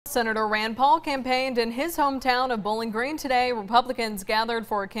Senator Rand Paul campaigned in his hometown of Bowling Green today. Republicans gathered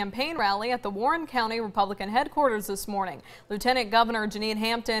for a campaign rally at the Warren County Republican headquarters this morning. Lieutenant Governor Jeanine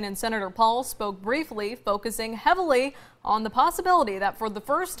Hampton and Senator Paul spoke briefly, focusing heavily on the possibility that for the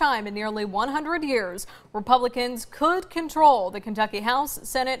first time in nearly 100 years, Republicans could control the Kentucky House,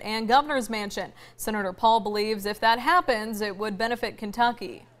 Senate, and governor's mansion. Senator Paul believes if that happens, it would benefit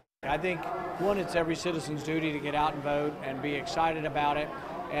Kentucky. I think, one, it's every citizen's duty to get out and vote and be excited about it.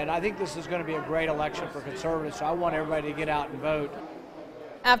 And I think this is going to be a great election for conservatives, so I want everybody to get out and vote.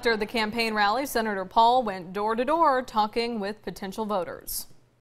 After the campaign rally, Senator Paul went door to door talking with potential voters.